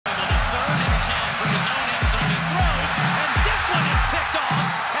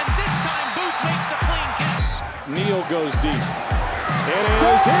Neal goes deep. It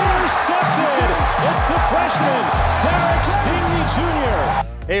is intercepted. It's the freshman, Derek Stingley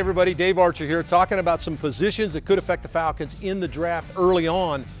Jr. Hey everybody, Dave Archer here, talking about some positions that could affect the Falcons in the draft early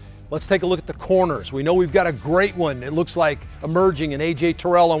on. Let's take a look at the corners. We know we've got a great one. It looks like emerging in A.J.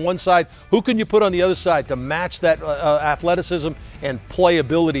 Terrell on one side. Who can you put on the other side to match that athleticism and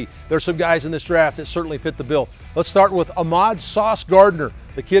playability? There's some guys in this draft that certainly fit the bill. Let's start with Ahmad Sauce Gardner,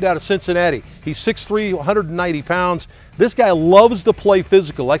 the kid out of Cincinnati. He's 6'3", 190 pounds. This guy loves to play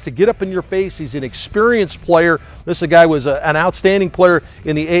physical, likes to get up in your face. He's an experienced player. This guy was an outstanding player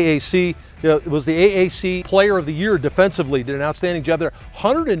in the AAC. It was the AAC Player of the Year defensively, did an outstanding job there.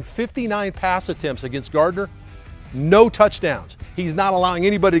 159 pass attempts against Gardner, no touchdowns. He's not allowing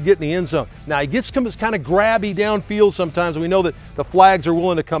anybody to get in the end zone. Now, he gets kind of grabby downfield sometimes. We know that the flags are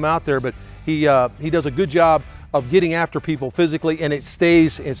willing to come out there, but he does a good job of getting after people physically, and it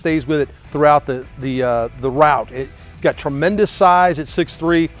stays with it throughout the route. He's got tremendous size at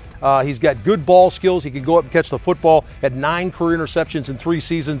 6'3". He's got good ball skills. He can go up and catch the football. Had 9 career interceptions in 3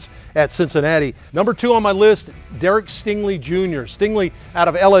 seasons at Cincinnati. Number 2 on my list, Derek Stingley Jr. Stingley out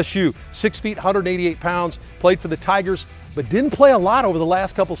of LSU, 6 feet, 188 pounds, played for the Tigers, but didn't play a lot over the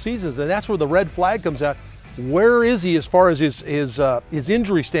last couple seasons, and that's where the red flag comes out. Where is he as far as his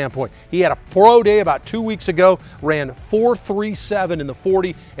injury standpoint? He had a pro day about 2 weeks ago, ran 4.37 in the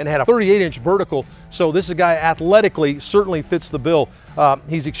 40 and had a 38-inch vertical. So this is a guy athletically certainly fits the bill.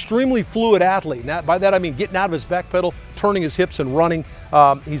 He's extremely fluid athlete. Now, by that I mean getting out of his back pedal, turning his hips and running.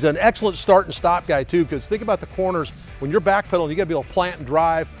 He's an excellent start and stop guy too, because think about the corners. When you're backpedaling, you got to be able to plant and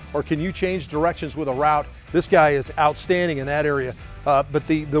drive, or can you change directions with a route? This guy is outstanding in that area. But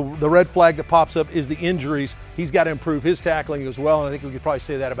the red flag that pops up is the injuries. He's got to improve his tackling as well, and I think we could probably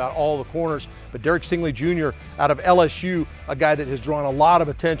say that about all the corners. But Derek Stingley Jr. out of LSU, a guy that has drawn a lot of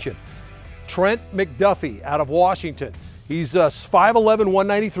attention. Trent McDuffie out of Washington. He's 5'11",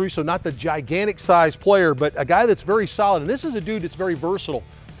 193, so not the gigantic size player, but a guy that's very solid. And this is a dude that's very versatile.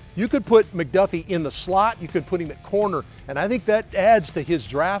 You could put McDuffie in the slot, you could put him at corner, and I think that adds to his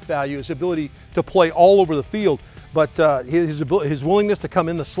draft value, his ability to play all over the field. But his willingness to come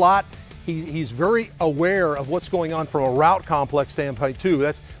in the slot, he's very aware of what's going on from a route complex standpoint too.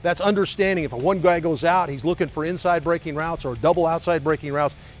 That's understanding if one guy goes out, he's looking for inside breaking routes or double outside breaking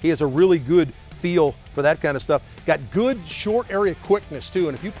routes. He has a really good feel for that kind of stuff. Got good short area quickness too,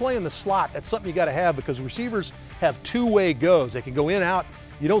 and if you play in the slot, that's something you got to have, because receivers have two-way goes. They can go in, out.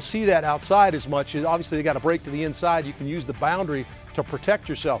 You don't see that outside as much. Obviously, they got to break to the inside. You can use the boundary to protect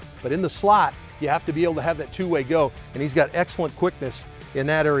yourself, but in the slot, you have to be able to have that two-way go, and he's got excellent quickness in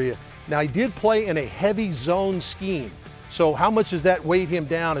that area. Now, he did play in a heavy zone scheme, so how much does that weight him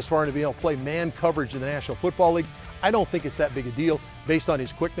down as far as being able to play man coverage in the National Football League? I don't think it's that big a deal based on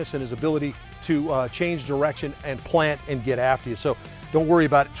his quickness and his ability to change direction and plant and get after you. So don't worry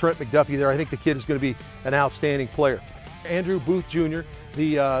about Trent McDuffie there. I think the kid is going to be an outstanding player. Andrew Booth Jr.,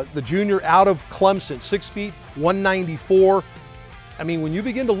 the junior out of Clemson, 6 feet, 194. I mean, when you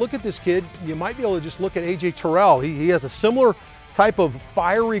begin to look at this kid, you might be able to just look at A.J. Terrell. He has a similar type of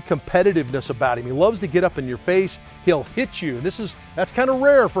fiery competitiveness about him. He loves to get up in your face. He'll hit you. That's kind of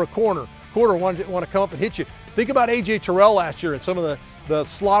rare for a corner. Corner want to come up and hit you. Think about A.J. Terrell last year and some of the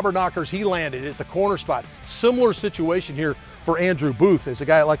slobber knockers he landed at the corner spot. Similar situation here for Andrew Booth, as a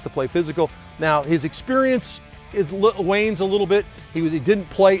guy that likes to play physical. Now, his experience wanes a little bit. He didn't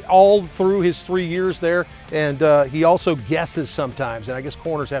play all through his 3 years there, and he also guesses sometimes, and I guess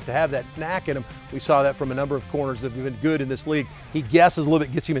corners have to have that knack in him. We saw that from a number of corners that have been good in this league. He guesses a little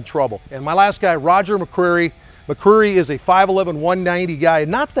bit, gets him in trouble. And my last guy, Roger McCreary. McCreary is a 5'11", 190 guy,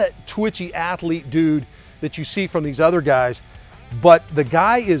 not that twitchy athlete dude that you see from these other guys, but the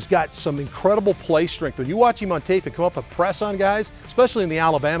guy has got some incredible play strength. When you watch him on tape and come up and press on guys, especially in the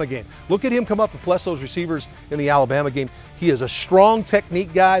Alabama game, look at him come up and press those receivers in the Alabama game. He is a strong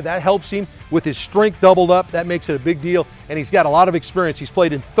technique guy. That helps him with his strength doubled up. That makes it a big deal, and he's got a lot of experience. He's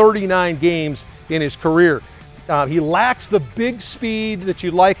played in 39 games in his career. He lacks the big speed that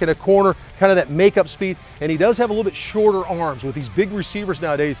you like in a corner, kind of that makeup speed, and he does have a little bit shorter arms. With these big receivers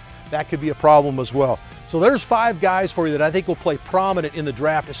nowadays, that could be a problem as well. So there's 5 guys for you that I think will play prominent in the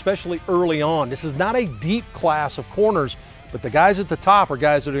draft, especially early on. This is not a deep class of corners, but the guys at the top are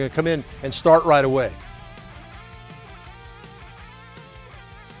guys that are going to come in and start right away.